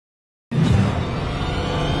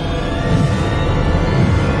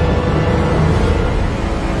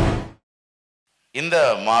இந்த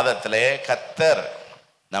மாதத்திலே கர்த்தர்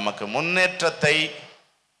நமக்கு முன்னேற்றத்தை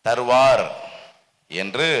தருவார்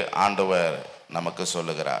என்று ஆண்டவர் நமக்கு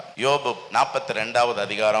சொல்லுகிறார். யோபு 42வது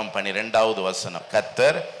அதிகாரம் 12வது வசனம்.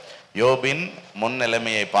 கர்த்தர் யோபின் முன்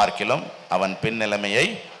நிலைமையை பார்க்கிலும் அவன் பின் நிலைமையை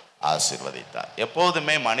ஆசீர்வதித்தார்.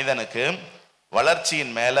 எப்போதுமே மனிதனுக்கு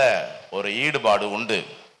வளர்ச்சியின் மேல ஒரு ஈடுபாடு உண்டு.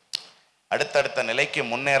 அடுத்தடுத்த நிலைக்கு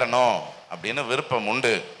முன்னேறணும் அப்படின்னு விருப்பம்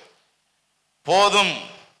உண்டு. போதும்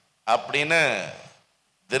அப்படின்னு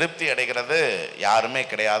திருப்தி அடைகிறது யாருமே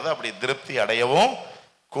கிடையாது. அப்படி திருப்தி அடையவும்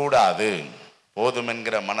கூடாது. போதும்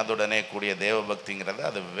என்கிற மனதுடனே கூடிய தேவபக்திங்கிறது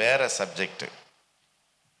அது வேற சப்ஜெக்ட்.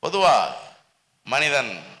 பொதுவா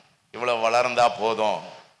மனிதன் இவ்வளவு வளர்ந்தா போதும்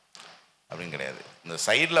அப்படின்னு கிடையாது. இந்த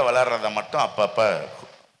சைடில் வளர்றத மட்டும் அப்பப்ப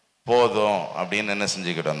போதும் அப்படின்னு என்ன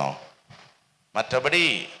செஞ்சுக்கிடணும். மற்றபடி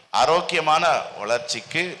ஆரோக்கியமான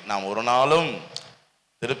வளர்ச்சிக்கு நாம் ஒரு நாளும்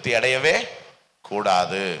திருப்தி அடையவே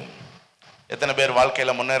கூடாது. எத்தனை பேர்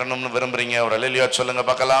வாழ்க்கையில முன்னேறணும்னு விரும்புறீங்க? ஒரு அல்லேலூயா சொல்லுங்க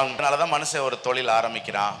பார்க்கலாம். அதனாலதான் மனுஷன் ஒரு தொழில்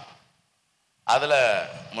ஆரம்பிக்கிறான், அதுல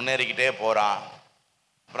முன்னேறிக்கிட்டே போறான்.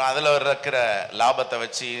 அப்புறம் அதுல இருக்கிற லாபத்தை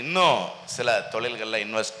வச்சு இன்னும் சில தொழில்களில்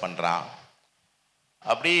இன்வெஸ்ட் பண்றான்.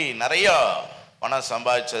 அப்படி நிறைய பணம்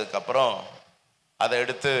சம்பாதிச்சதுக்கு அப்புறம் அதை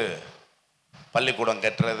எடுத்து பள்ளிக்கூடம்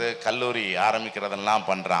கட்டுறது, கல்லூரி ஆரம்பிக்கிறதெல்லாம்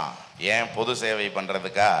பண்றான். ஏன்? பொது சேவை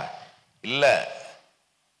பண்றதுக்கா? இல்ல,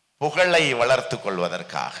 புகழை வளர்த்து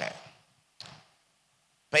கொள்வதற்காக,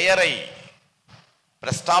 பெயரை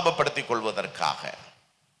பிரஸ்தாபப்படுத்திக் கொள்வதற்காக.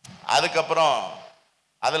 அதுக்கப்புறம்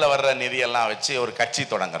அதுல வர்ற நிதியெல்லாம் வச்சு ஒரு கட்சி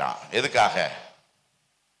தொடங்குறான். எதுக்காக?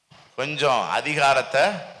 கொஞ்சம் அதிகாரத்தை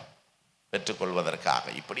பெற்றுக்கொள்வதற்காக.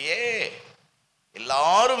 இப்படியே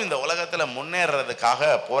எல்லாரும் இந்த உலகத்துல முன்னேறதுக்காக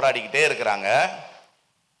போராடிக்கிட்டே இருக்கிறாங்க.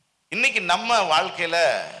 இன்னைக்கு நம்ம வாழ்க்கையில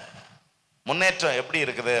முன்னேற்றம் எப்படி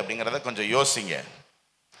இருக்குது அப்படிங்கிறத கொஞ்சம் யோசிங்க.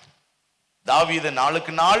 தாவீது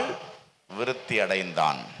நாளுக்கு நாள் விருத்தி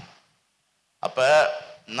அடைந்தான். அப்ப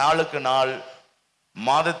நாளுக்கு நாள்,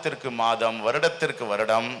 மாதத்திற்கு மாதம், வருடத்திற்கு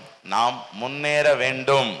வருடம் நாம் முன்னேற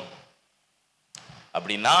வேண்டும்.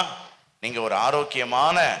 அப்படின்னா நீங்க ஒரு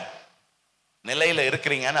ஆரோக்கியமான நிலையில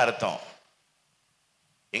இருக்கிறீங்கன்னு அர்த்தம்.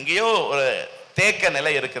 எங்கேயோ ஒரு தேக்க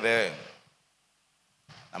நிலை இருக்குது.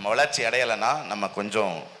 நம்ம வளர்ச்சி அடையலைன்னா நம்ம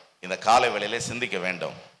கொஞ்சம் இந்த காலை வேளையில சிந்திக்க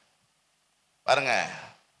வேண்டும். பாருங்க,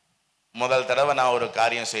 முதல் தடவை நான் ஒரு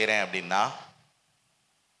காரியம் செய்கிறேன் அப்படின்னா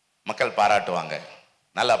மக்கள் பாராட்டுவாங்க,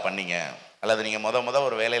 நல்லா பண்ணீங்க. அல்லது நீங்கள் முத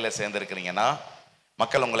ஒரு வேலையில் சேர்ந்துருக்கிறீங்கன்னா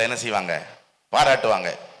மக்கள் உங்களை என்ன செய்வாங்க? பாராட்டுவாங்க.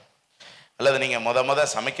 அல்லது நீங்கள் முத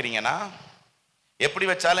சமைக்கிறீங்கன்னா எப்படி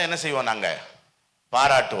வச்சாலும் என்ன செய்வோம்? நாங்கள்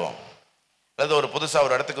பாராட்டுவோம். அல்லது ஒரு புதுசாக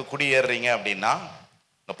ஒரு இடத்துக்கு குடியேறுறீங்க அப்படின்னா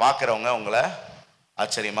பார்க்குறவங்க உங்களை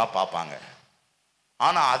ஆச்சரியமாக பார்ப்பாங்க.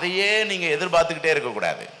 ஆனால் அதையே நீங்கள் எதிர்பார்த்துக்கிட்டே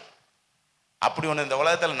இருக்கக்கூடாது. அப்படி ஒன்று இந்த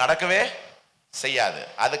உலகத்தில் நடக்கவே செய்யாது.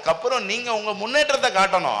 அதுக்கப்புறம் நீங்கள் உங்கள் முன்னேற்றத்தை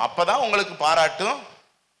காட்டணும். அப்போதான் உங்களுக்கு பாராட்டும்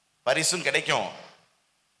பரிசும் கிடைக்கும்.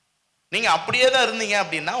 நீங்கள் அப்படியே தான் இருந்தீங்க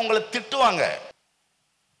அப்படின்னா உங்களை திட்டுவாங்க.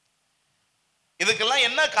 இதுக்கெல்லாம்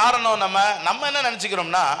என்ன காரணம்? நம்ம என்ன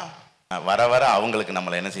நினச்சிக்கிறோம்னா, வர வர அவங்களுக்கு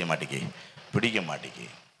நம்மளை என்ன செய்ய மாட்டேங்கி, பிடிக்க மாட்டேங்கி.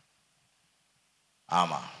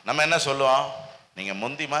 ஆமாம், நம்ம என்ன சொல்லுவோம்? நீங்கள்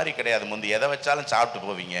முந்தி மாதிரி கிடையாது. முந்தி எதை வச்சாலும் சாப்பிட்டு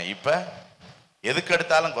போவீங்க, இப்போ எதுக்கு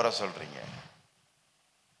எடுத்தாலும் குறை சொல்கிறீங்க.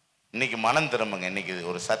 இன்னைக்கு மனம் திரும்புங்க. இன்னைக்கு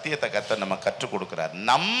ஒரு சத்தியத்தை கர்த்தர் நம்ம கற்றுக் கொடுக்கிறார்.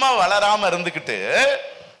 நம்ம வளராம இருந்துக்கிட்டு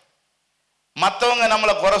மற்றவங்க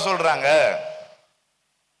நம்மளை குறை சொல்றாங்க,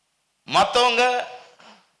 மற்றவங்க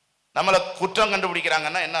நம்மளை குற்றம்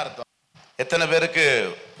கண்டுபிடிக்கிறாங்கன்னா என்ன அர்த்தம்? எத்தனை பேருக்கு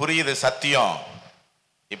புரியுது சத்தியம்?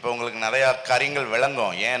 இப்போ உங்களுக்கு நிறைய காரியங்கள்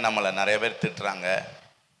விளங்கும். ஏன் நம்மளை நிறைய பேர் திட்டுறாங்க,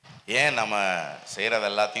 ஏன் நம்ம செய்யறது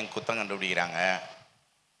எல்லாத்தையும் குத்தம் கண்டுபிடிக்கிறாங்க,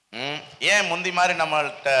 ஏன் முந்தி மாதிரி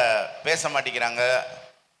நம்மள்கிட்ட பேச மாட்டேங்கிறாங்க,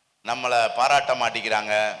 நம்மளை பாராட்ட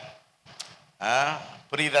மாட்டேங்கிறாங்க.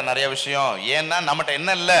 புரியுதா? நிறைய விஷயம். ஏன்னா நம்மகிட்ட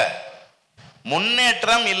என்ன இல்லை?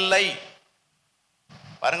 முன்னேற்றம் இல்லை.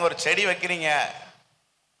 பாருங்க, ஒரு செடி வைக்கிறீங்க,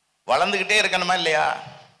 வளர்ந்துக்கிட்டே இருக்கணுமா இல்லையா?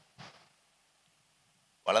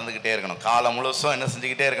 வளர்ந்துக்கிட்டே இருக்கணும். காலம் முழுசும் என்ன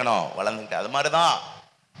செஞ்சுக்கிட்டே இருக்கணும்? வளர்ந்துக்கிட்டே. அது மாதிரிதான்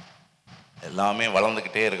எல்லாமே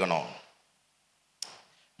வளர்ந்துக்கிட்டே இருக்கணும்.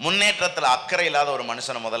 முன்னேற்றத்தில் அக்கறை இல்லாத ஒரு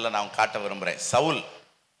மனுஷனை முதல்ல நான் காட்ட விரும்புகிறேன். சவுல்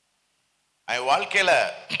வாழ்க்கையில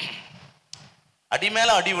அடி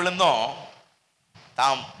மேல அடி விழுந்தோம்,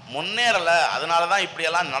 தாம் முன்னேறல. அதனாலதான்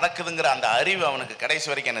இப்படியெல்லாம் நடக்குதுங்கிற அந்த அறிவு அவனுக்கு கடைசி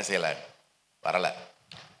வரைக்கும் என்ன செய்யல, வரல.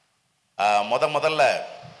 முதல்ல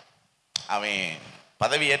அவன்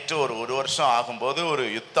பதவி ஏற்று ஒரு வருஷம் ஆகும்போது ஒரு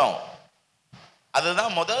யுத்தம்.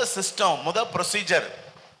 அதுதான் முதல் சிஸ்டம், முதல் ப்ரொசீஜர்.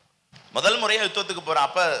 முதல் முறையா யுத்தத்துக்கு போறான்.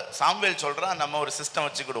 அப்ப சாமுவேல் சொல்றான், நம்ம ஒரு சிஸ்டம்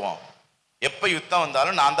வச்சுக்கிடுவோம். எப்ப யுத்தம்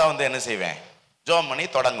வந்தாலும் நான் தான் வந்து என்ன செய்வேன்? ஜெபம் பண்ணி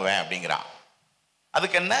தொடங்குவேன் அப்படிங்கிறான்.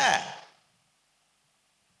 அதுக்கு என்ன?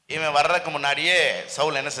 இவன் வர்றதுக்கு முன்னாடியே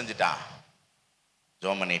சவுல் என்ன செஞ்சிட்டான்?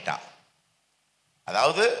 ஜெபம் பண்ணிட்டான்.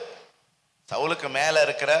 அதாவது சவுலுக்கு மேல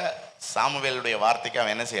இருக்கிற சாமுவேலுடைய வார்த்தைக்கு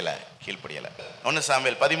அவன் என்ன செய்யல? கீழ்ப்படியல. 1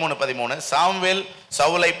 சாமுவேல் 13:13 சாமுவேல்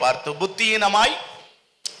சவுலை பார்த்து புத்தியீனமாய்,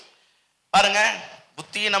 பாருங்க,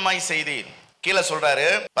 புத்தியீனமாய் செய்தீர். கீழே சொல்றாரு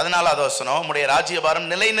 14வது வசனம், உம்முடைய ராஜ்யபாரம்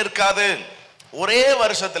நிலை நிற்காது. ஒரே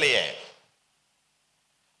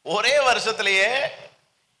வருஷத்திலேயே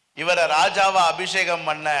இவரை ராஜாவா அபிஷேகம்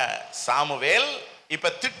பண்ண சாமுவேல்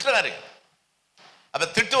இப்ப திட்டுறாரு. அப்ப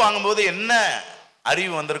திட்டு வாங்கும்போது என்ன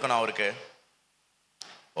அறிவு வந்திருக்கணும் அவருக்கு?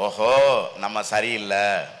 ஓஹோ, நம்ம சரியில்லை,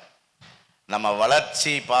 நம்ம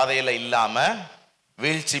வளர்ச்சி பாதையில இல்லாம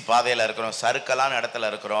வீழ்ச்சி பாதையில இருக்கிறோம், சறுக்கலான இடத்துல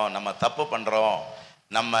இருக்கிறோம், நம்ம தப்பு பண்றோம்,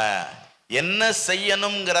 நம்ம என்ன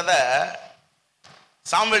செய்யணுங்கிறத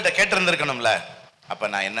சாமுவேல்கிட்ட கேட்டிருந்திருக்கணும்ல. அப்ப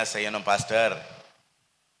நான் என்ன செய்யணும் பாஸ்டர்?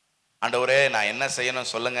 ஆண்டவரே, நான் என்ன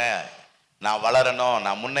செய்யணும் சொல்லுங்க, நான் வளரணும்,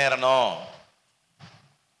 நான் முன்னேறணும்,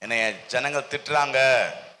 என்னைய ஜனங்கள் திட்டுறாங்க,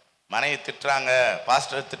 மனைவி திட்டுறாங்க,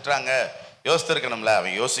 பாஸ்டர் திட்டுறாங்க, யோசித்திருக்கணும்ல.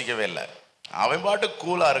 அவன் யோசிக்கவே இல்லை. அவன் பாட்டு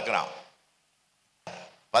கூலா இருக்கிறான்.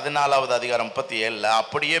 14வது அதிகாரம் 37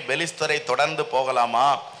 அப்படியே பெலிஸ்தரை தொடர்ந்து போகலாமா,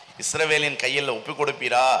 இஸ்ரவேலின் கையில் ஒப்பு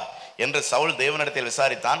கொடுப்பீரா என்று சவுல் தேவனிடத்தில்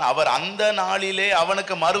விசாரித்தான். அவர் அந்த நாளிலே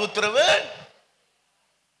அவனுக்கு மறு உத்தரவு.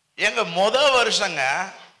 எங்க வருஷங்க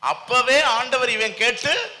அப்பவே ஆண்டவர் இவன்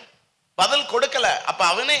கேட்டு பதில் கொடுக்கல. அப்ப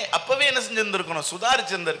அவனே அப்பவே என்ன செஞ்சிருந்திருக்கணும்?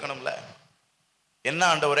 சுதாரிச்சிருந்திருக்கணும்ல. என்ன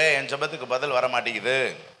ஆண்டவரே, என் ஜெபத்துக்கு பதில் வர மாட்டேங்குது,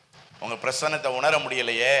 உங்க பிரசன்னத்தை உணர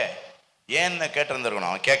முடியலையே, ஏன்னு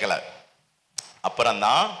கேட்டிருந்திருக்கணும். அவன் கேட்கல.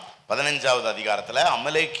 அப்புறம்தான் 15வது அதிகாரத்துல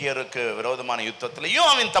அமலேக்கியருக்கு விரோதமான யுத்தத்திலையும்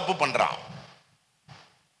அவன் தப்பு பண்றான்.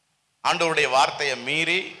 ஆண்டவருடைய வார்த்தையை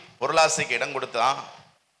மீறி பொருளாசைக்கு இடம் கொடுத்தான்.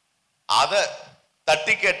 அதை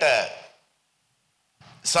தட்டி கேட்ட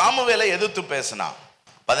சாமுவேலை எதிர்த்து பேசினான்.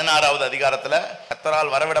 16வது அதிகாரத்துல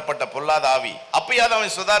கர்த்தரால் வரவிடப்பட்ட பொல்லாத ஆவி. அப்பயாவது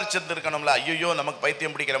அவன் சுதாரிச்சிருந்திருக்கணும்ல. ஐயோ, நமக்கு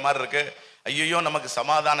பைத்தியம் பிடிக்கிற மாதிரி இருக்கு, ஐயோ நமக்கு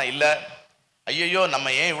சமாதானம் இல்லை, ஐயோ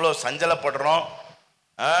நம்ம ஏன் இவ்வளவு சஞ்சலப்படுறோம்,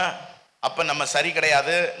 அப்ப நம்ம சரி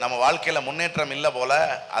கிடையாது, நம்ம வாழ்க்கையில முன்னேற்றம் இல்லை போல,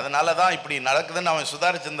 அதனாலதான் இப்படி நடக்குதுன்னு அவன்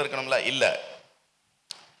சுதாரிச்சிருந்திருக்கணும்ல. இல்ல,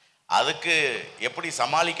 அதுக்கு எப்படி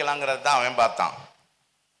சமாளிக்கலாங்கிறது தான் அவன் பார்த்தான்.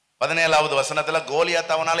 17வது வசனத்துல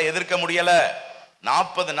கோலியாத் அவனால எதிர்க்க முடியல.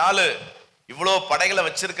 40 நாள் இவ்வளோ படைகளை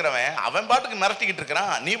வச்சிருக்கிறவன் அவன் பாட்டுக்கு மிரட்டிக்கிட்டு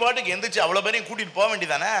இருக்கிறான். நீ பாட்டுக்கு எந்திரிச்சு அவ்வளவு பேரையும் கூட்டிட்டு போக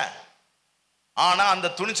வேண்டியதானே. ஆனா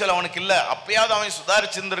அந்த துணிச்சல் அவனுக்கு இல்லை. அப்பயாவது அவன்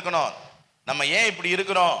சுதாரிச்சிருந்திருக்கணும். நம்ம ஏன் இப்படி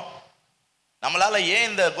இருக்கிறோம், நம்மளால ஏன்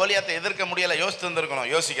இந்த கோலியாத்தை எதிர்க்க முடியல, யோசித்து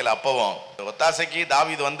இருந்திருக்கணும். யோசிக்கல. அப்பவும் ஒத்தாசைக்கு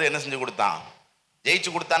தாவீது வந்து என்ன செஞ்சு கொடுத்தான்? ஜெயிச்சு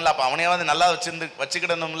கொடுத்தான்ல. அப்ப அவனையாவது நல்லா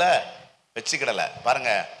வச்சுக்கிடணும்ல. வச்சுக்கிடல.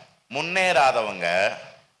 பாருங்க, முன்னேறாதவங்க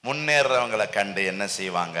முன்னேறவங்களை கண்டு என்ன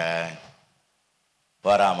செய்வாங்க?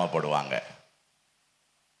 வராமப்படுவாங்க,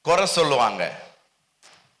 குறை சொல்லுவாங்க.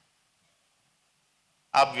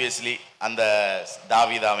 ஆப்வியஸ்லி அந்த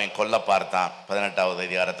தாவீது அவன் கொல்ல பார்த்தான் 18வது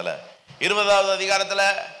அதிகாரத்துல. 20வது அதிகாரத்துல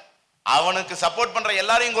அவனுக்கு சப்போர்ட் பண்ற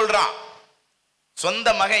எல்லாரையும் கொல்றான். சொந்த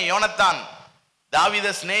மகன் யோனத்தான்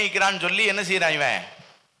தாவீதை சிநேகிக்கிறான்னு சொல்லி என்ன செய்யறான் இவன்?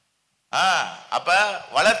 அப்ப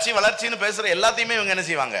வளர்ச்சின்னு பேசுற எல்லாத்தையுமே இவங்க என்ன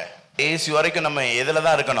செய்வாங்க? கடைசி வரைக்கும் நம்ம எதுல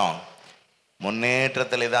தான் இருக்கணும்?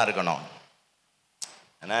 முன்னேற்றத்திலே தான் இருக்கணும்.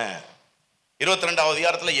 22வது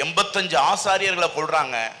அதிகாரத்துல 85 ஆசாரியர்களை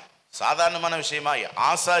கொல்றாங்க. சாதாரணமான விஷயமா?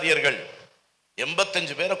 ஆசாரியர்கள்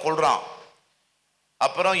 85 பேரை கொல்றான்.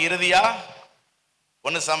 அப்புறம் இறுதியா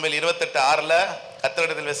 1 சாமுவேல் 28:6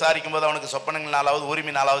 கர்த்தரிடத்தில் விசாரிக்கும் போது அவனுக்கு சொப்பனங்களாவது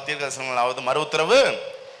உரிமையினாலாவது தீர்க்கதரிசனங்களாவது மறு உத்தரவு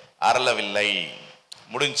அருளவில்லை.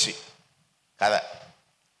 முடிஞ்சு கதை.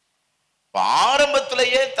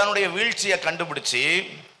 ஆரம்பத்திலேயே தன்னுடைய வீழ்ச்சியை கண்டுபிடிச்சு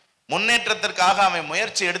முன்னேற்றத்திற்காக அவன்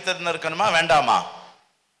முயற்சி எடுத்திருக்கணுமா வேண்டாமா?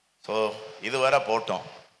 ஸோ இதுவரை போட்டோம்.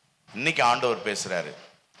 இன்னைக்கு ஆண்டவர் பேசுறாரு,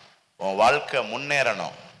 உன் வாழ்க்கை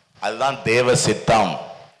முன்னேறணும், அதுதான் தேவ சித்தம்.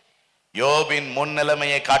 யோபின் முன்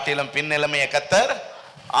நிலைமையை காட்டிலும் பின் நிலைமையை கர்த்தர்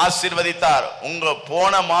ஆசீர்வதித்தார். உங்க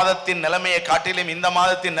போன மாதத்தின் நிலைமையை காட்டிலும் இந்த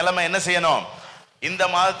மாதத்தின் நிலைமை என்ன செய்யணும்? இந்த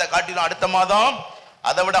மாதத்தை காட்டிலும் அடுத்த மாதம்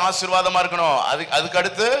அதை விட ஆசீர்வாதமா இருக்கணும், அதுக்கு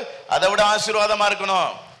அடுத்து அதை விட ஆசீர்வாதமா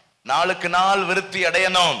இருக்கணும். நாளுக்கு நாள் விருத்தி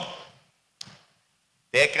அடையணும்.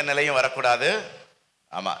 தேக்க நிலையும் வரக்கூடாது.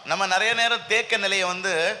 ஆமா, நம்ம நிறைய நேரம் தேக்க நிலையை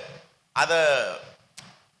வந்து அதை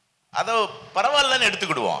பரவாயில்லன்னு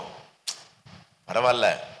எடுத்துக்கிடுவோம். பரவாயில்ல,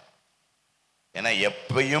 ஏன்னா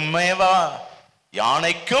எப்பயுமேவா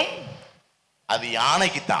யானைக்கும் அது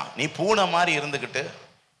யானைக்கு தான். நீ பூனை மாதிரி இருந்துக்கிட்டு,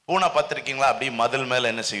 பூனை பார்த்துருக்கீங்களா? அப்படி மதில்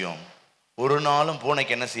மேல என்ன செய்யும்? ஒரு நாளும்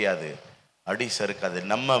பூனைக்கு என்ன செய்யாது? அடி சறுக்காது.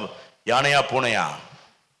 நம்ம யானையா பூனையா?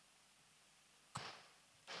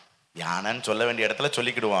 யானைன்னு சொல்ல வேண்டிய இடத்துல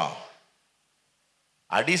சொல்லிக்கிடுவோம்.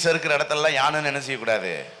 அடி சறுக்கிற இடத்துல யானைன்னு என்ன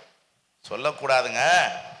செய்யக்கூடாது? சொல்லக்கூடாதுங்க.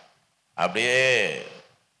 அப்படியே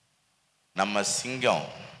நம்ம சிங்கம்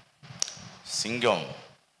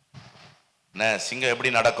என்ன, சிங்கம் எப்படி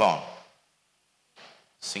நடக்கும்?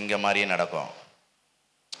 சிங்கம் மாதிரியே நடக்கும்.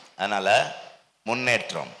 அதனால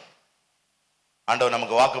முன்னேற்றம் ஆண்டவர்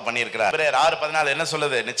நமக்கு வாக்கு பண்ணியிருக்கிறார். 6:14 என்ன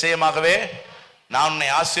சொல்லுது? நிச்சயமாகவே நான் உன்னை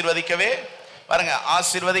ஆசீர்வதிக்கவே, பாருங்க,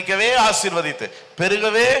 ஆசீர்வதிக்கவே, ஆசீர்வதித்து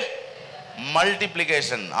பெருகவே,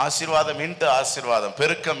 மல்டிப்ளிகேஷன், ஆசீர்வாதம் இன்ட்டு ஆசீர்வாதம்,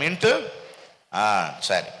 பெருக்கம் இன்ட்டு.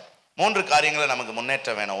 சரி, 3 காரியங்களை நமக்கு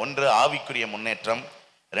முன்னேற்றம் வேணும். ஒன்று ஆவிக்குரிய முன்னேற்றம்,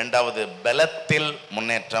 இரண்டாவது பலத்தில்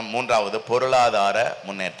முன்னேற்றம், மூன்றாவது பொருளாதார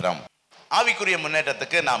முன்னேற்றம். ஆவிக்குரிய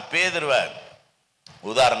முன்னேற்றத்துக்கு நான் பேதுருவை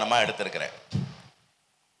உதாரணமா எடுத்திருக்கிறேன்.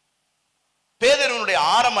 பேதுருவினுடைய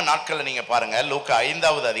ஆரம்ப நாட்களை நீங்க பாருங்க. லூக்கா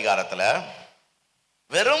 5வது அதிகாரத்துல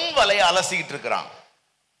வெறும் வலையை அலசிக்கிட்டு இருக்கிறான்.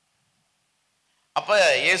 அப்ப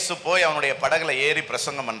இயேசு போய் அவனுடைய படகுல ஏறி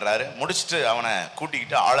பிரசங்கம் பண்றாரு. முடிச்சுட்டு அவனை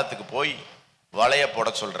கூட்டிக்கிட்டு ஆழத்துக்கு போய் வலைய போட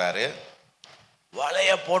சொல்றாரு.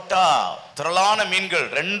 வலைய போட்டா திரளான மீன்கள்,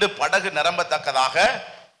 2 படகு நிரம்பத்தக்கதாக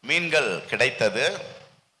மீன்கள் கிடைத்தது.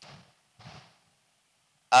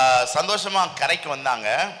 சந்தோஷமா கரைக்கு வந்தாங்க.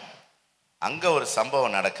 அங்க ஒரு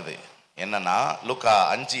சம்பவம் நடக்குது. என்னன்னா, லூக்கா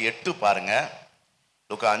 5:8 பாருங்க.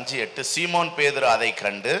 லூக்கா 5:8, சீமோன் பேதுரு அதை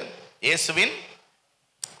கண்டு இயேசுவின்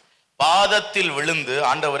பாதத்தில் விழுந்து,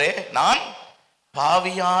 ஆண்டவரே, நான்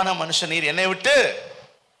பாவியான மனுஷன், நீர் என்னை விட்டு.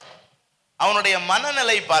 அவனுடைய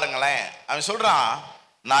மனநிலை பாருங்களேன். அவன் சொல்றான்,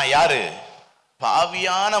 நான் யாரு?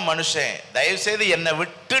 பாவியான மனுஷன், தயவு செய்து என்னை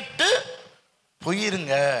விட்டுட்டு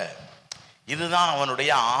போயிருங்க. இதுதான்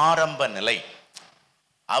அவனுடைய ஆரம்ப நிலை.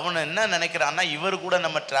 அவன் என்ன நினைக்கிறான்னா, இவர் கூட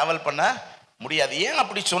நம்ம டிராவல் பண்ண முடியாது. ஏன்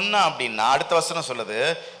அப்படி சொன்னா அப்படின்னா, அடுத்த வசனம் சொல்லுது,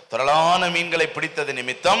 திரளான மீன்களை பிடித்தது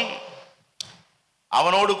நிமித்தம்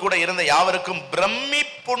அவனோடு கூட இருந்த யாவருக்கும்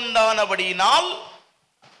பிரமிப்புண்டானபடியினால்,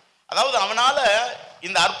 அதாவது அவனால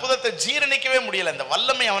இந்த அற்புதத்தை ஜீரணிக்கவே முடியல, இந்த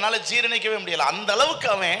வல்லமை அவனால ஜீரணிக்கவே முடியல. அந்த அளவுக்கு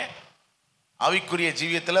அவன் ஆவிக்குரிய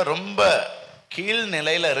ஜீவியத்துல ரொம்ப கீழ்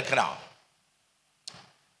நிலையில இருக்கிறான்.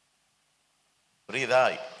 புரியுதா?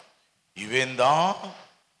 இவன் தான்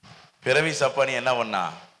பிறவி சப்பானி என்ன பண்ணா,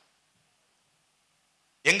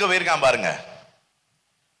 எங்க போயிருக்கான் பாருங்க.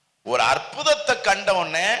 ஒரு அற்புதத்தை கண்ட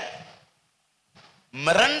உடனே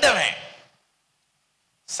மிரண்டவன்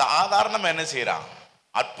சாதாரணமா என்ன செய்யறான்?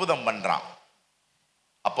 அற்புதம் பண்றான்.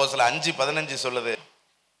 அப்போஸ்தலர் 5:15 சொல்லுது,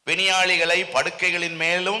 பிணியாளிகளை படுக்கைகளின்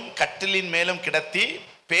மேலும் கட்டிலின் மேலும் கிடத்தி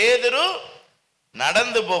பேதுரு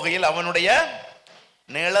நடந்து போகையில் அவனுடைய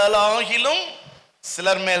நிழலாகிலும்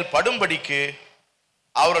சிலர் மேல் படும்படிக்கு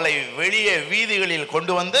அவர்களை வெளியே வீதிகளில்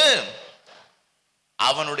கொண்டு வந்து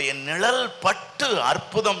அவனுடைய நிழல் பட்டு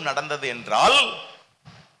அற்புதம் நடந்தது என்றால்,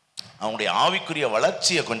 அவனுடைய ஆவிக்குரிய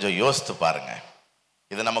வளர்ச்சியை கொஞ்சம் யோசித்து பாருங்க.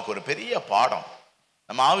 இது நமக்கு ஒரு பெரிய பாடம்.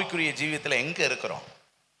 நம்ம ஆவிக்குரிய ஜீவியத்தில் எங்க இருக்கிறோம்?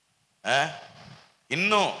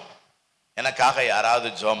 இன்னும் எனக்காக யாராவது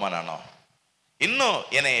ஜெபம் பண்ணணும், இன்னும்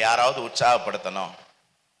என்னை யாராவது உற்சாகப்படுத்தணும்,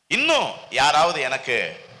 இன்னும் யாராவது எனக்கு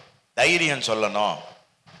தைரியம் சொல்லணும்,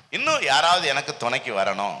 இன்னும் யாராவது எனக்கு துணைக்கு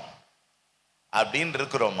வரணும் அப்படின்னு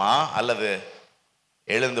இருக்கிறோமா? அல்லது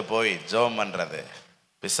எழுந்து போய் ஜெபம் பண்றது,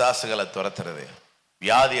 பிசாசுகளை துரத்துறது,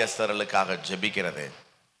 வியாதியஸ்தர்களுக்காக ஜெபிக்கிறது,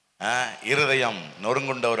 இருதயம்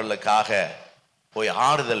நொறுங்குண்டவர்களுக்காக போய்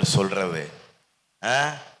ஆறுதல் சொல்றது,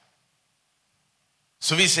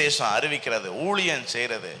 சுவிசேஷம் அறிவிக்கிறது, ஊழியம்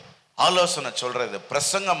செய்யறது, ஆலோசனை சொல்றது,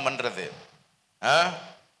 பிரசங்கம் பண்றது.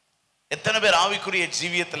 எத்தனை பேர் ஆவிக்குரிய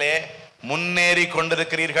ஜீவியத்திலே முன்னேறி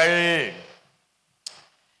கொண்டிருக்கிறீர்கள்?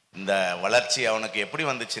 இந்த வளர்ச்சி அவனுக்கு எப்படி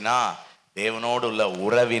வந்துச்சுன்னா, தேவனோடு உள்ள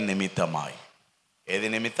உறவின் நிமித்தமாய். எது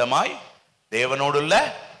நிமித்தமாய்? தேவனோடு உள்ள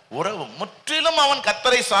உறவு. முற்றிலும் அவன்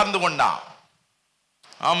கர்த்தரை சார்ந்து கொண்டான்.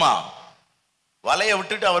 ஆமா, வலையை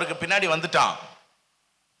விட்டுட்டு அவருக்கு பின்னாடி வந்துட்டான்.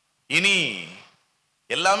 இனி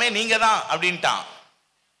எல்லாமே நீங்க தான் அப்படின்ட்டான்.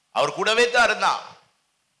 அவர் கூடவே தான் இருந்தான்.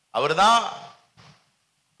 அவர் தான்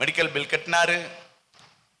medical bill கட்டினாரு,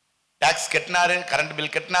 tax கட்டினாரு, current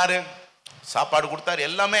bill கட்டினாரு, சாப்பாடு கொடுத்தாரு,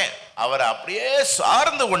 எல்லாமே அவரை அப்படியே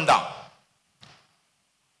சார்ந்து கொண்டான்.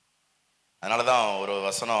 அதனாலதான் ஒரு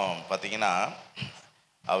வசனம் பார்த்தீங்கன்னா,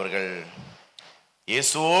 அவர்கள்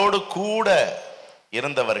இயேசுவோடு கூட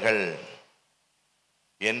இருந்தவர்கள்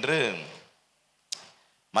என்று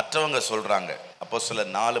மற்றவங்க சொல்றாங்க.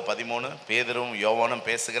 அப்போஸ்தலர் 4:13, பேதுருவும் யோவானும்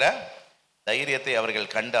பேசுகிற தைரியத்தை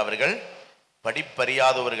அவர்கள் கண்டு அவர்கள்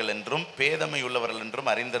படிப்பறியாதவர்கள் என்றும் பேதமை உள்ளவர்கள்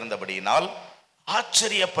என்றும் அறிந்திருந்தபடியினால்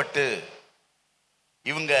ஆச்சரியப்பட்டு,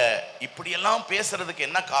 இவங்க இப்படியெல்லாம் பேசுறதுக்கு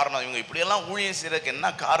என்ன காரணம், இவங்க இப்படியெல்லாம் ஊழியம் செய்யறதுக்கு என்ன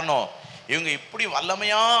காரணம், இவங்க இப்படி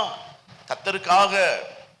வல்லமையா கர்த்தருக்காக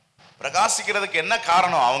பிரகாசிக்கிறதுக்கு என்ன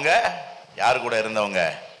காரணம்? அவங்க யாரு கூட இருந்தவங்க?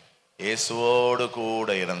 இயேசுவோடு கூட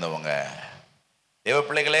இருந்தவங்க. தேவ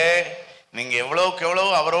பிள்ளைகளே, நீங்க எவ்வளவுக்கு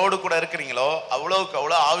எவ்வளவு அவரோடு கூட இருக்கிறீங்களோ அவ்வளவுக்கு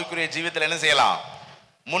அவ்வளவு ஆவிக்குரிய ஜீவியத்தில் என்ன செய்யலாம்?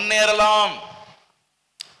 முன்னேறலாம்.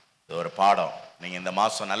 ஒரு பாடம். நீங்க இந்த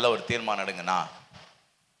மாசம் நல்ல ஒரு தீர்மானம் எடுங்கன்னா,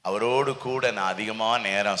 அவரோடு கூட நான் அதிகமாக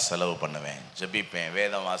நேரம் செலவு பண்ணுவேன், ஜெபிப்பேன்,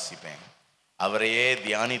 வேதம் வாசிப்பேன், அவரையே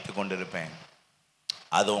தியானித்து கொண்டிருப்பேன்.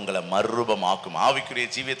 அது உங்களை மறுரூபமாக்கும். ஆவிக்குரிய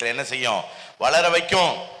ஜீவியத்தில் என்ன செய்யும்? வளர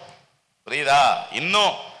வைக்கும். புரியுதா?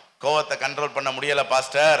 இன்னும் கோவத்தை கண்ட்ரோல் பண்ண முடியல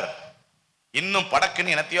பாஸ்டர், இன்னும்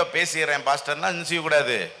படக்குன்னு என்னத்தையோ பேசிடுறேன் பாஸ்டர்னா இன்னும்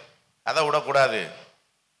செய்யக்கூடாது, அதை விடக்கூடாது.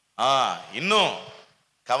 இன்னும்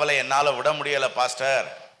கவலை என்னால் விட முடியல பாஸ்டர்,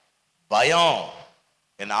 பயம்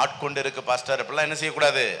என்ன ஆட்கொண்டு இருக்கு பாஸ்டர், இப்பெல்லாம் என்ன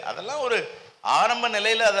செய்யக்கூடாது. அதெல்லாம் ஒரு ஆரம்ப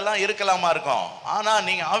நிலையில அதெல்லாம் இருக்கலாமா இருக்கும். ஆனா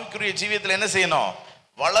நீங்க ஆவிக்குரிய ஜீவியத்தில் என்ன செய்யணும்?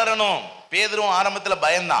 வளரணும். பேதுரும் ஆரம்பத்துல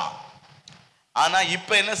பயந்தான். ஆனா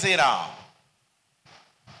இப்ப என்ன செய்யறான்?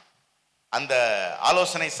 அந்த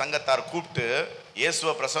ஆலோசனை சங்கத்தார் கூப்பிட்டு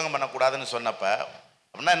இயேசுவை பிரசங்கம் பண்ணக்கூடாதுன்னு சொன்னப்ப,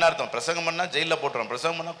 அப்படின்னா என்ன அர்த்தம்? பிரசங்கம் பண்ணா ஜெயில போட்டுருவோம்,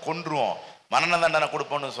 பிரசங்கம் பண்ணா கொன்றுவோம், மரண தண்டனை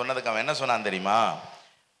கொடுப்போம்னு சொன்னதுக்கு அவன் என்ன சொன்னான் தெரியுமா?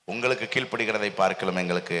 உங்களுக்கு கீழ்ப்படுகிறதை பார்க்கலாம்,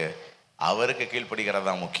 எங்களுக்கு அவருக்கு கீழ்ப்படுகிறது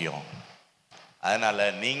தான் முக்கியம். அதனால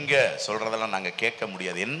நீங்க சொல்றதெல்லாம் நாங்க கேட்க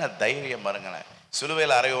முடியாது. என்ன தைரியம் பாருங்களேன்.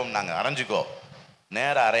 சிலுவையில் அறையோம், நாங்க அரைஞ்சுக்கோ,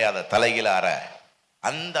 நேரம் அறையாத, தலைகீழ அறை.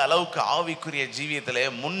 அந்த அளவுக்கு ஆவிக்குரிய ஜீவியத்திலே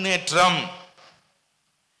முன்னேற்றம்.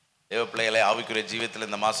 தேவ பிள்ளைகளே, ஆவிக்குரிய ஜீவியத்தில்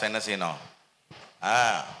இந்த மாசம் என்ன செய்யணும்?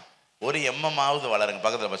 ஒரு எம்எம்மாவது வளருங்க.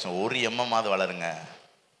 பக்கத்தில் பசங்க ஒரு எம்எம்மாவது வளருங்க.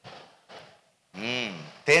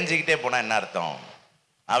 தேஞ்சிக்கிட்டே போனா என்ன அர்த்தம்?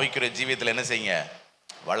 ஆவிக்குரிய ஜீவியத்தில் என்ன செய்யுங்க?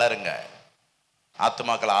 வளருங்க.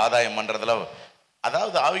 ஆத்துமாக்களை ஆதாயம் பண்றதுல,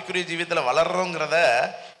 அதாவது ஆவிக்குரிய ஜீவியத்தில் வளர்றோங்கிறத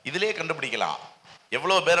இதுலயே கண்டுபிடிக்கலாம்.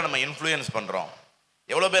 எவ்வளோ பேரை நம்ம இன்ஃப்ளூயன்ஸ் பண்றோம்,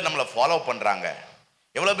 எவ்வளோ பேர் நம்மளை ஃபாலோ பண்றாங்க,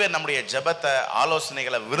 எவ்வளோ பேர் நம்முடைய ஜெபத்தை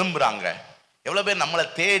ஆலோசனைகளை விரும்புறாங்க, எவ்வளோ பேர் நம்மளை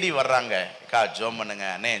தேடி வர்றாங்க. அக்கா ஜோம் பண்ணுங்க,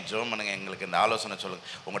 அண்ணே ஜோம் பண்ணுங்க, எங்களுக்கு இந்த ஆலோசனை சொல்லுங்க,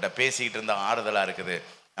 உங்கள்கிட்ட பேசிக்கிட்டு இருந்தா ஆறுதலா இருக்குது.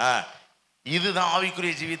 இதுதான்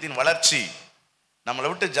ஆவிக்குரிய ஜீவியத்தின் வளர்ச்சி. நம்மளை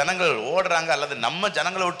விட்டு ஜனங்கள் ஓடுறாங்க அல்லது நம்ம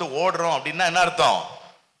ஜனங்களை விட்டு ஓடுறோம் அப்படின்னா என்ன அர்த்தம்?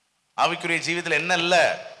 ஆவிக்குரிய ஜீவியத்தில் என்ன இல்லை?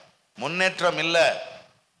 முன்னேற்றம் இல்லை.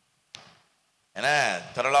 ஏன்னா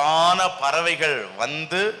திரளான பறவைகள்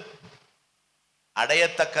வந்து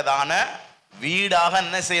அடையத்தக்கதான வீடாக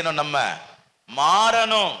என்ன செய்யணும்? நம்ம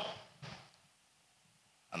மாறணும்.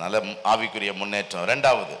 அதனால ஆவிக்குரிய முன்னேற்றம்.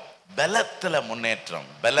 இரண்டாவது, பலத்துல முன்னேற்றம்,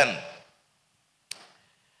 பலன்.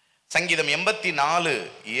 சங்கீதம்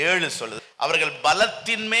 84:7 சொல்லுது, அவர்கள்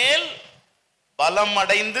பலத்தின் மேல் பலம்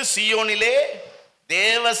அடைந்து சீயோனிலே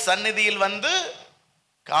தேவ சந்நிதியில் வந்து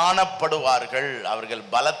காணப்படுவார்கள். அவர்கள்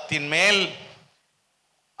பலத்தின் மேல்,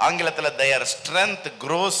 ஆங்கிலத்தில் their strength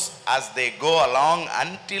grows as they go along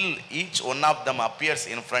until each one of them appears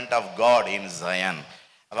in front of God in Zion.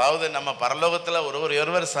 அதாவது நம்ம பரலோகத்தில்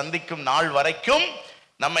ஒருவர் சந்திக்கும் நாள் வரைக்கும்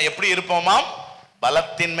நம்ம எப்படி இருப்போமாம்?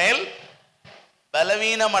 பலத்தின் மேல்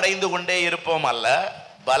பலவீனம் அடைந்து கொண்டே இருப்போம் அல்ல,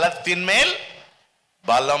 பலத்தின் மேல்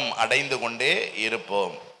பலம் அடைந்து கொண்டே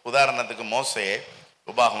இருப்போம். உதாரணத்துக்கு மோசே,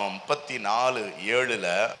 உபாகமம்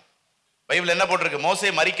 34:7 பைபிள் என்ன போட்டிருக்கு? மோசே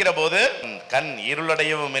மரிக்கிற போது கண்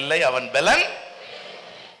இருளடையவும் இல்லை, அவன் பலன்.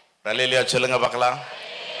 அல்லேலூயா சொல்லுங்க பார்க்கலாம்.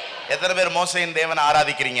 எத்தனை பேர் மோசேயின் தேவனை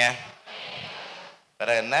ஆராதிக்கிறீங்க?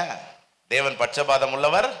 வேற என்ன? தேவன் பட்சபாதம்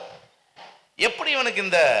உள்ளவர். எப்படி இவனுக்கு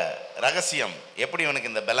இந்த ரகசியம், எப்படி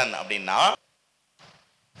இவனுக்கு இந்த பலன் அப்படின்னா,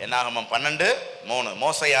 என்னாகமம் 12:3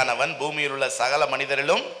 மோசையானவன் பூமியில் உள்ள சகல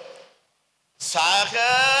மனிதரிலும்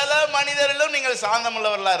நீங்கள் சாந்தம்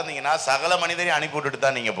உள்ளவர்களா இருந்தீங்கன்னா சகல மனிதரையும் அனுப்பி விட்டுட்டு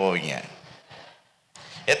தான் நீங்க போவீங்க.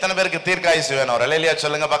 எத்தனை பேருக்கு தீர்க்காயுசு வேணும்? அல்லேலூயா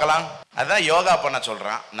சொல்லுங்க பார்க்கலாம். அதான் யோகா பண்ண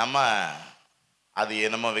சொல்றான். நம்ம அது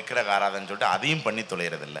என்னமோ விக்கிரக ஆராதனை சொல்லிட்டு அதையும் பண்ணி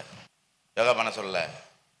தொலைகிறது இல்லை. யோகா பண்ண சொல்ல,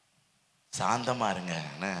 சாந்தமா இருங்க.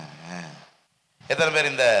 எத்தனை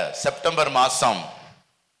பேர் இந்த செப்டம்பர் மாசம்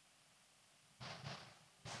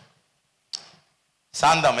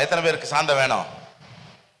சாந்தம், எத்தனை பேருக்கு சாந்தம் வேணும்?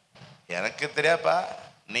 எனக்கு தெரியாப்பா.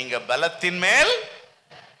 நீங்க பலத்தின் மேல்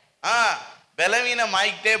பலவீனம்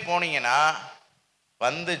ஆயிக்கிட்டே போனீங்கன்னா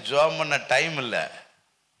வந்து ஜோம் பண்ண டைம் இல்லை.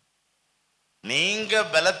 நீங்க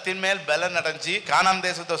பலத்தின் மேல் பலன் அடைஞ்சி கானான்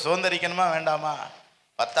தேசத்தை சுதந்திரிக்கணுமா வேண்டாமா?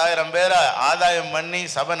 10,000 பேரை ஆதாயம் பண்ணி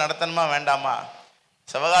சபை நடத்தணுமா வேண்டாமா?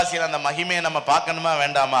 சிவகாசியில் அந்த மகிமையை நம்ம பார்க்கணுமா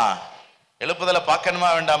வேண்டாமா? எழுப்புதலை பார்க்கணுமா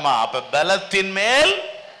வேண்டாமா? அப்ப பலத்தின் மேல்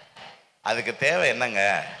அதுக்கு தேவை என்னங்க?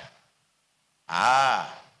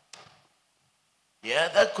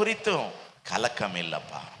 எதை குறித்தும் கலக்கம்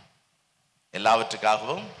இல்லப்பா.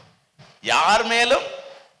 எல்லாவற்றுக்காகவும் யார் மேலும்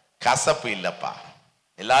கசப்பு இல்லப்பா.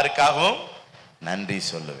 எல்லாருக்காகவும் நன்றி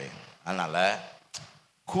சொல்லுவேன். அதனால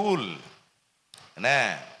கூல் என்ன,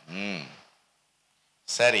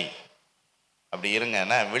 சரி அப்படி இருங்க.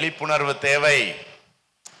 என்ன விழிப்புணர்வு தேவை.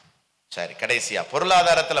 சரி, கடைசியா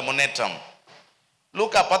பொருளாதாரத்தில் முன்னேற்றம்.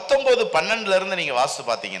 லூக்கா 19:12 இருந்து நீங்க வாசித்து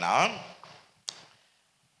பார்த்தீங்கன்னா,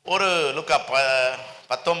 ஒரு லூக்கா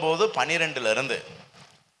 19:12 இருந்து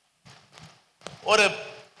ஒரு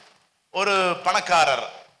ஒரு பணக்காரர்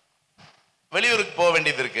வெளியூருக்கு போக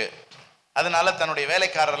வேண்டியது இருக்கு. அதனால தன்னுடைய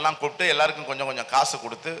வேலைக்காரர்லாம் கூப்பிட்டு எல்லாருக்கும் கொஞ்சம் கொஞ்சம் காசு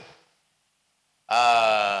கொடுத்து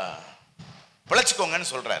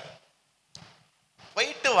பிழைச்சிக்கோங்கன்னு சொல்றாரு.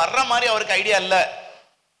 போயிட்டு வர்ற மாதிரி அவருக்கு ஐடியா இல்லை.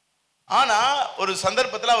 ஆனா ஒரு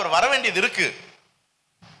சந்தர்ப்பத்தில் அவர் வர வேண்டியது இருக்கு.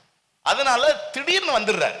 அதனால திடீர்னு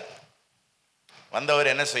வந்துடுறாரு.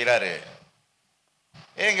 வந்தவர் என்ன செய்யறாரு?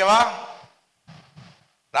 இங்க வா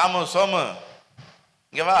ராமு, சோமு,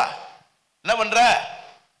 இங்க வா, என்ன பண்ற?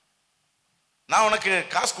 நான் உனக்கு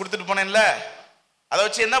காசு கொடுத்துட்டு போனேன்ல, அதை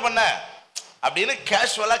வச்சு என்ன பண்ண அப்படின்னு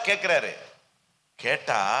கேஷுவலா கேட்கிறாரு.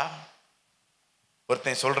 கேட்டா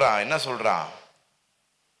ஒருத்தன் சொல்றான், என்ன சொல்றான்?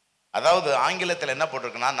 அதாவது ஆங்கிலத்தில் என்ன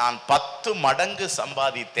போட்டிருக்குன்னா, நான் 10 மடங்கு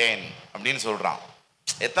சம்பாதித்தேன் அப்படின்னு சொல்றான்.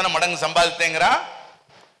 எத்தனை மடங்கு சம்பாதித்தேங்கிறா?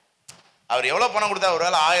 அவர் எவ்வளவு பணம் கொடுத்தா?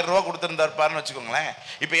 ஒருவேளை 1000 ரூபாய் கொடுத்திருந்தாருன்னு வச்சுக்கோங்களேன்.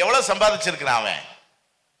 இப்ப எவ்வளவு சம்பாதிச்சிருக்கிறான்? அவன்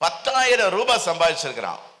 10,000 ரூபாய்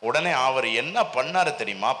சம்பாதிச்சிருக்கிறான். உடனே அவர் என்ன பண்ணாரு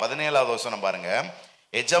தெரியுமா? 17வது வசனம் பாருங்க.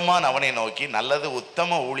 எஜமான் அவனை நோக்கி, நல்லது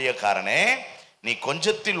உத்தம ஊழியக்காரனே, நீ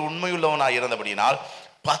கொஞ்சத்தில் உண்மையுள்ளவனாய் இருந்தபடினால்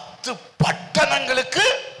 10 பட்டணங்களுக்கு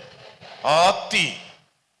ஆத்தி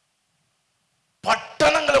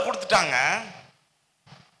பட்டணங்களை கொடுத்துட்டாங்க.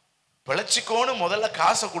 பிழைச்சிக்கோன்னு முதல்ல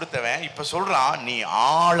காசை கொடுத்தவன் இப்ப சொல்றான், நீ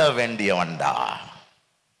ஆள வேண்டியவன்டா.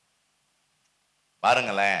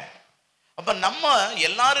 பாருங்களேன். அப்ப நம்ம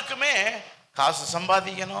எல்லாருக்குமே காசு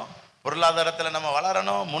சம்பாதிக்கணும், பொருளாதாரத்தில் நம்ம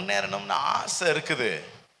வளரணும், முன்னேறணும்னு ஆசை இருக்குது.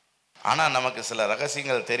 ஆனா நமக்கு சில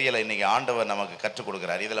ரகசியங்கள் தெரியல. இன்னைக்கு ஆண்டவர் நமக்கு கற்றுக்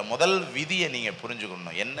கொடுக்கிறார். இதுல முதல் விதியை நீங்க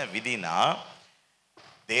புரிஞ்சுக்கணும். என்ன விதினா,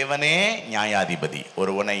 தேவனே நியாயாதிபதி.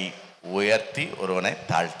 ஒருவனை உயர்த்தி ஒருவனை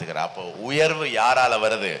தாழ்த்துகிறார். அப்போ உயர்வு யாரால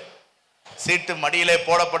வருது? சீட்டு மடியிலே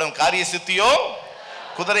போடப்படும் காரிய சித்தியோ,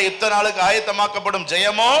 குதிரை யுத்த நாளுக்கு ஆயத்தமாக்கப்படும்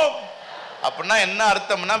ஜெயமோ. அப்படின்னா என்ன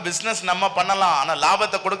அர்த்தம்னா, பிசினஸ் நம்ம பண்ணலாம், ஆனா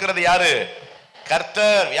லாபத்தை கொடுக்கிறது யாரு?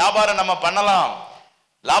 கர்த்தர். வியாபாரம் நம்ம பண்ணலாம்,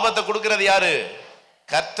 லாபத்தை கொடுக்கிறது யாரு?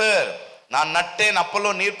 கர்த்தர். நான் நட்டேன், அப்பல்லோ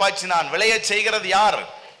நீர் பாய்ச்சினான். விளைய செய்கிறது யார்?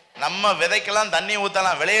 நம்ம விதைக்கலாம், தண்ணி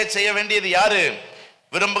ஊத்தலாம். விளைய செய்ய வேண்டியது யாரு?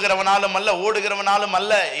 விரும்புகிறவனாலும் அல்ல, ஓடுகிறவனாலும்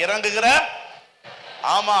அல்ல, இறங்குகிற.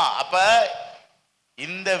 ஆமா. அப்ப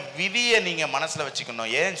இந்த விதியை நீங்க மனசுல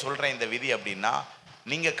வச்சுக்கணும். ஏன் சொல்றேன் இந்த விதி அப்படின்னா,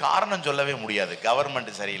 நீங்க காரணம் சொல்லவே முடியாது.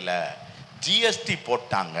 கவர்மெண்ட் சரியில்லை, ஜிஎஸ்டி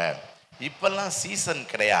போட்டாங்க, இப்பெல்லாம் சீசன்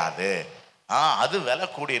கிடையாது, அது விலை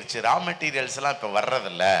கூடிருச்சு, ரா மெட்டீரியல்ஸ் எல்லாம் இப்ப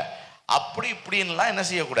வர்றதில்ல, அப்படி இப்படின்லாம் என்ன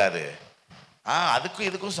செய்யக்கூடாது. அதுக்கும்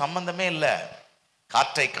இதுக்கும் சம்பந்தமே இல்லை.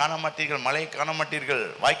 காற்றை காண மாட்டீர்கள், மழையை காண மாட்டீர்கள்,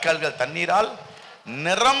 வாய்க்கால்கள் தண்ணீரால்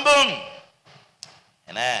நிரம்பும்.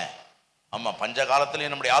 என்ன? ஆமா, பஞ்ச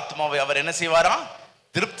காலத்தில் நம்முடைய ஆத்மாவை அவர் என்ன செய்வாராம்?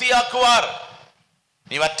 திருப்தியாக்குவார்.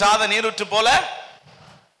 நீ வற்றாத நீரூற்று போல.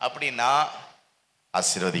 அப்படின்னா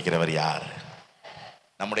ஆசீர்வதிக்கிறவர் யார்?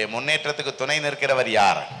 நம்முடைய முன்னேற்றத்துக்கு துணை நிற்கிறவர்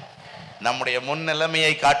யார்? நம்முடைய முன்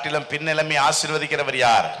நிலைமையை காட்டிலும் பின் நிலைமையை ஆசீர்வதிக்கிறவர்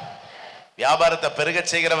யார்? வியாபாரத்தை பெருக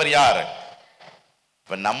செய்கிறவர் யார்?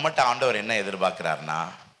 இப்ப நம்மகிட்ட ஆண்டவர் என்ன எதிர்பார்க்கிறார்னா,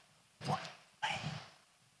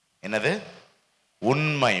 என்னது?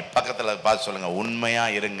 உண்மை. பக்கத்துல பார்த்து சொல்லுங்க, உண்மையா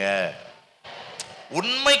இருங்க.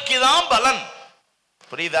 உண்மைக்குதான் பலன்.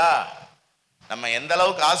 புரியுதா? நம்ம எந்த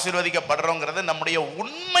அளவுக்கு ஆசீர்வதிக்கப்படுறோங்கிறது நம்முடைய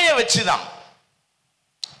உண்மையை வச்சுதான்.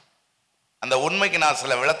 அந்த உண்மைக்கு நான்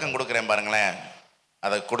சில விளக்கம் கொடுக்கிறேன் பாருங்களேன்.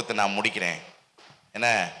 அதை கொடுத்து நான் முடிக்கிறேன். என்ன?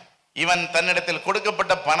 இவன் தன்னிடத்தில்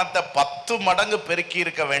கொடுக்கப்பட்ட பணத்தை 10 மடங்கு பெருக்கி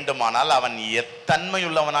இருக்க வேண்டுமானால் அவன்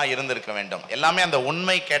எத்தன்மையுள்ளவனா இருந்திருக்க வேண்டும். எல்லாமே அந்த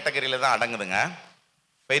உண்மை கேட்டகரியில தான் அடங்குதுங்க.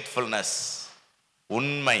 ஃபெய்த்ஃபுல்னஸ்,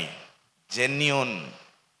 உண்மை, ஜென்யூன்.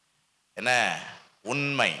 என்ன?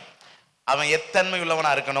 உண்மை. அவன் எத்தன்மை உள்ளவனா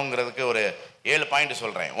இருக்கணுங்கிறதுக்கு ஒரு 7 பாயிண்ட்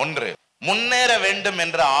சொல்றேன். 1, முன்னேற வேண்டும்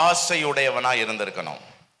என்ற ஆசையுடையவனா இருந்திருக்கணும்.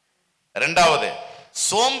 2வது,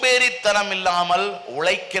 சோம்பேறித்தனம் இல்லாமல்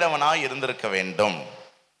உழைக்கிறவனா இருந்திருக்க வேண்டும்.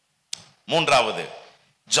 3வது,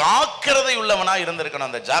 ஜாக்கிரதை உள்ளவனா இருந்திருக்கணும்.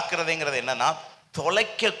 அந்த ஜாக்கிரதைங்கிறது என்னன்னா,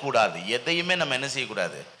 தொலைக்க கூடாது. எதையுமே நம்ம என்ன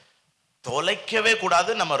செய்யக்கூடாது? தொலைக்கவே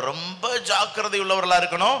கூடாது. நம்ம ரொம்ப ஜாக்கிரதை உள்ளவர்களா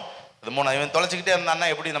இருக்கணும். அது 3. இவன் தொலைச்சிக்கிட்டே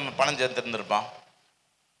இருந்தான்னா எப்படி நம்ம பணம் சேர்த்து இருந்திருப்பான்?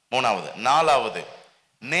 3வது. 4வது,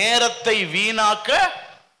 நேரத்தை வீணாக்க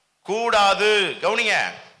கூடாது. கவனிங்க,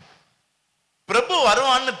 பிரபு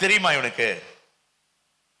வருவான்னு தெரியுமா இவனுக்கு?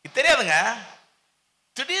 தெரியாதுங்க.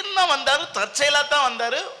 திடீர்னு வந்தாரு, தற்செயலா தான்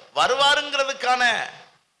வந்தாரு. வருவாருங்கிறதுக்கான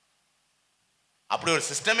அப்படி ஒரு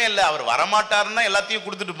சிஸ்டமே இல்லை. அவர் வரமாட்டாருன்னா எல்லாத்தையும்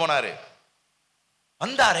கொடுத்துட்டு போனாரு.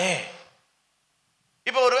 வந்தாரே.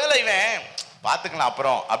 இப்ப ஒருவேளை இவன் பார்த்துக்கலாம்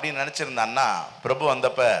அப்புறம் அப்படின்னு நினைச்சிருந்தான்னா, பிரபு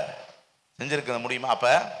வந்தப்ப செஞ்சிருக்க முடியுமா? அப்ப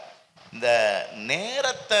இந்த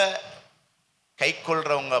நேரத்தை கை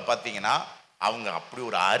கொள்றவங்க பார்த்தீங்கன்னா அவங்க அப்படி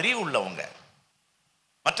ஒரு அறிவு உள்ளவங்க.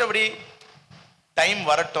 மற்றபடி டைம்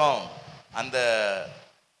வரட்டும், அந்த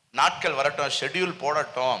நாட்கள் வரட்டும், ஷெட்யூல்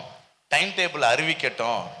போடட்டும், டைம் டேபிள்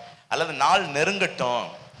அறிவிக்கட்டும், அல்லது நாள் நெருங்கட்டும்,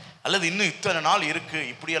 அல்லது இன்னும் இத்தனை நாள் இருக்கு,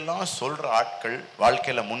 இப்படியெல்லாம் சொல்ற ஆட்கள்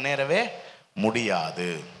வாழ்க்கையில முன்னேறவே முடியாது.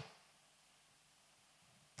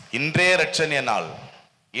 இன்றே ரட்சணிய நாள்,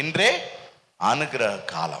 இன்றே அனுகிரக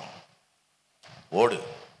காலம். ஓடு,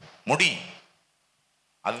 முடி.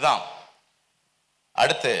 அதுதான்.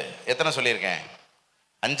 அடுத்து எத்தனை சொல்லியிருக்கேன்?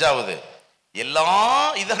 5வது,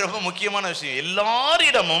 இது ரொம்ப முக்கியமான விஷயம்.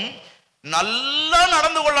 எல்லாரிடமும் நல்லா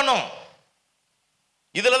நடந்து கொள்ளணும்.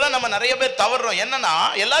 இதுலதான் நம்ம நிறைய பேர் தவறுறோம். என்னன்னா,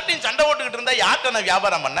 எல்லாத்தையும் சண்டை போட்டுக்கிட்டு இருந்தா யார்கிட்ட நான்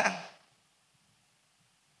வியாபாரம் பண்ண?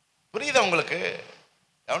 புரியுதா உங்களுக்கு?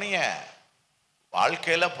 கவனிங்க,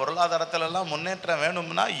 வாழ்க்கையில பொருளாதாரத்துல எல்லாம் முன்னேற்றம்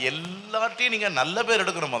வேணும்னா எல்லாத்தையும் நீங்க நல்ல பேர்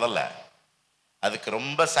எடுக்கணும். முதல்ல அதுக்கு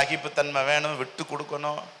ரொம்ப சகிப்புத்தன்மை வேணும், விட்டு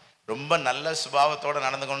கொடுக்கணும், ரொம்ப நல்ல சுபாவத்தோட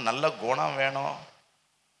நடந்துக்கணும், நல்ல குணம் வேணும்.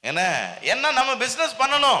 என்ன நம்ம பிசினஸ்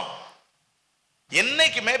பண்ணணும்.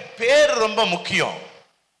 என்னைக்குமே பேர் ரொம்ப முக்கியம்.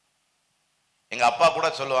 எங்க அப்பா கூட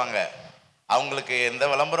சொல்லுவாங்க, அவங்களுக்கு எந்த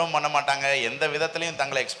விளம்பரமும் பண்ண மாட்டாங்க, எந்த விதத்திலையும்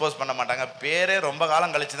தங்களை எக்ஸ்போஸ் பண்ண மாட்டாங்க. பேரே ரொம்ப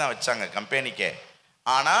காலம் கழிச்சு தான் வச்சாங்க கம்பெனிக்கே.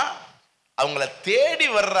 ஆனா அவங்கள தேடி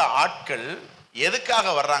வர்ற ஆட்கள் எதுக்காக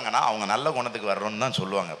வர்றாங்கன்னா, அவங்க நல்ல குணத்துக்கு வர்றோம்னு தான்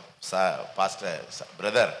சொல்லுவாங்க. பாஸ்டர்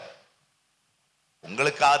பிரதர்,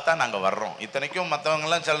 உங்களுக்காகத்தான் நாங்க வர்றோம். இத்தனைக்கும்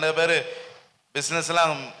மற்றவங்கலாம் சில பேர் பிசினஸ்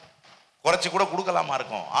எல்லாம் குறைச்சி கூட கொடுக்கலாமா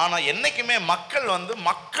இருக்கும். ஆனா என்னைக்குமே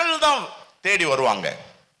மக்கள் தான் தேடி வருவாங்க.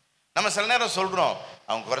 நம்ம சில நேரம் சொல்றோம்,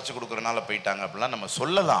 அவங்க குறைச்சி கொடுக்கறதுனால போயிட்டாங்க அப்படிலாம் நம்ம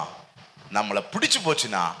சொல்லலாம். நம்மளை பிடிச்சு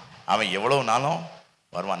போச்சுன்னா அவன் எவ்வளவு நாளும்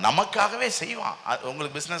வருவான், நமக்காகவே செய்வான்.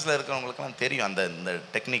 உங்களுக்கு பிசினஸ்ல இருக்கிறவங்களுக்குலாம் தெரியும், இந்த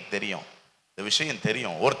டெக்னிக் தெரியும், இந்த விஷயம்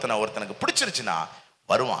தெரியும். ஒருத்தனுக்கு பிடிச்சிருச்சுன்னா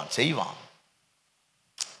வருவான், செய்வான்.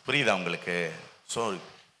 புரியுதா உங்களுக்கு? ஸோ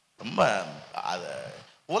ரொம்ப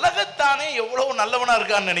உலகத்தானே எவ்வளவு நல்லவனா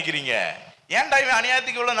இருக்கான்னு நினைக்கிறீங்க. ஏன்டா இவன்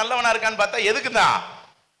அநியாயத்துக்கு இவ்வளவு நல்லவனா இருக்கான்னு பார்த்தா எதுக்கு தான்?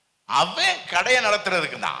 அவன் கடையை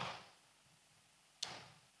நடத்துறதுக்கு தான்.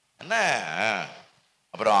 என்ன?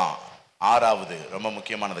 அப்புறம் 6வது ரொம்ப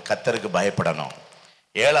முக்கியமானது, கர்த்தருக்கு பயப்படணும்.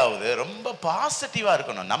 7வது ரொம்ப பாசிட்டிவா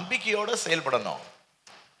இருக்கணும், நம்பிக்கையோட செயல்படணும்.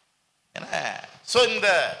 என்ன? ஸோ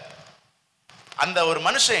அந்த ஒரு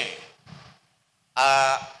மனுஷன்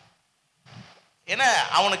என்ன,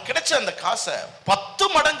 அவனுக்கு கிடைச்ச அந்த காசை 10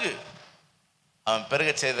 மடங்கு அவன் பெருக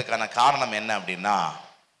செய்ததுக்கான காரணம் என்ன அப்படின்னா,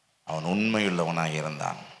 அவன் உண்மையுள்ளவனாக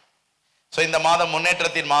இருந்தான். ஸோ இந்த மாதம்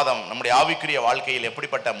முன்னேற்றத்தின் மாதம். நம்முடைய ஆவிக்குரிய வாழ்க்கையில்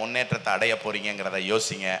எப்படிப்பட்ட முன்னேற்றத்தை அடைய போறீங்கிறத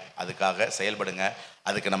யோசிங்க, அதுக்காக செயல்படுங்க.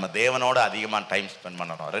 அதுக்கு நம்ம தேவனோட அதிகமாக டைம் ஸ்பெண்ட்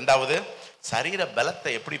பண்ணணும். 2வது, சரீர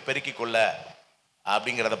பலத்தை எப்படி பெருக்கிக் கொள்ள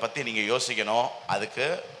அப்படிங்கிறத பற்றி நீங்கள் யோசிக்கணும். அதுக்கு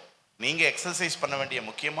நீங்கள் எக்ஸசைஸ் பண்ண வேண்டிய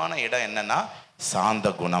முக்கியமான இடம் என்னன்னா, சாந்த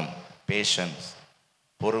குணம், பேஷன்ஸ்,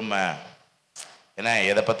 பொறுமை. ஏன்னா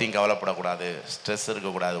எதை பற்றியும் கவலைப்படக்கூடாது, ஸ்ட்ரெஸ்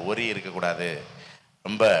இருக்கக்கூடாது, ஒரி இருக்கக்கூடாது.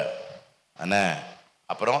 ரொம்ப என்ன,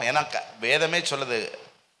 அப்புறம் ஏன்னா வேதமே சொல்லுது,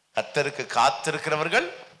 கர்த்தருக்கு காத்திருக்கிறவர்கள்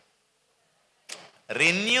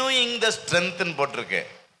ரினியூயிங் த ஸ்ட்ரென்த்னு போட்டிருக்கு.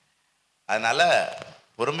 அதனால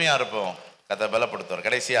பொறுமையா இருப்போம், கர்த்தர் பலப்படுத்துவார்.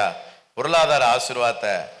 கடைசியா பொருளாதார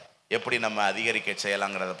ஆசீர்வாதத்தை எப்படி நம்ம அதிகரிக்க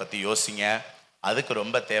செய்யலாங்கிறத பத்தி யோசிங்க. அதுக்கு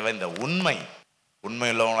ரொம்ப தேவை இந்த உண்மை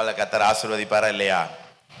உள்ளவங்களை கர்த்தர் ஆசீர்வதிப்பாரா இல்லையா?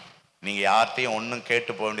 நீங்க யார்கிட்டையும் ஒன்றும்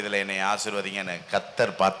கேட்டு போக வேண்டியதில்லை, என்னை ஆசீர்வதிங்கன்னு.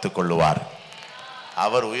 கர்த்தர் பார்த்து கொள்ளுவார்.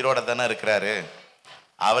 அவர் உயிரோட தானே இருக்கிறாரு,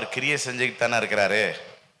 அவர் கிரியை செஞ்சுக்கிட்டு தானே இருக்கிறாரு,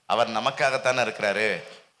 அவர் நமக்காகத்தானே இருக்கிறாரு.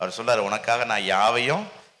 அவர் சொல்றாரு, உனக்காக நான் யாவையும்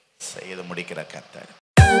செய்து முடிக்கிற கர்த்தர்.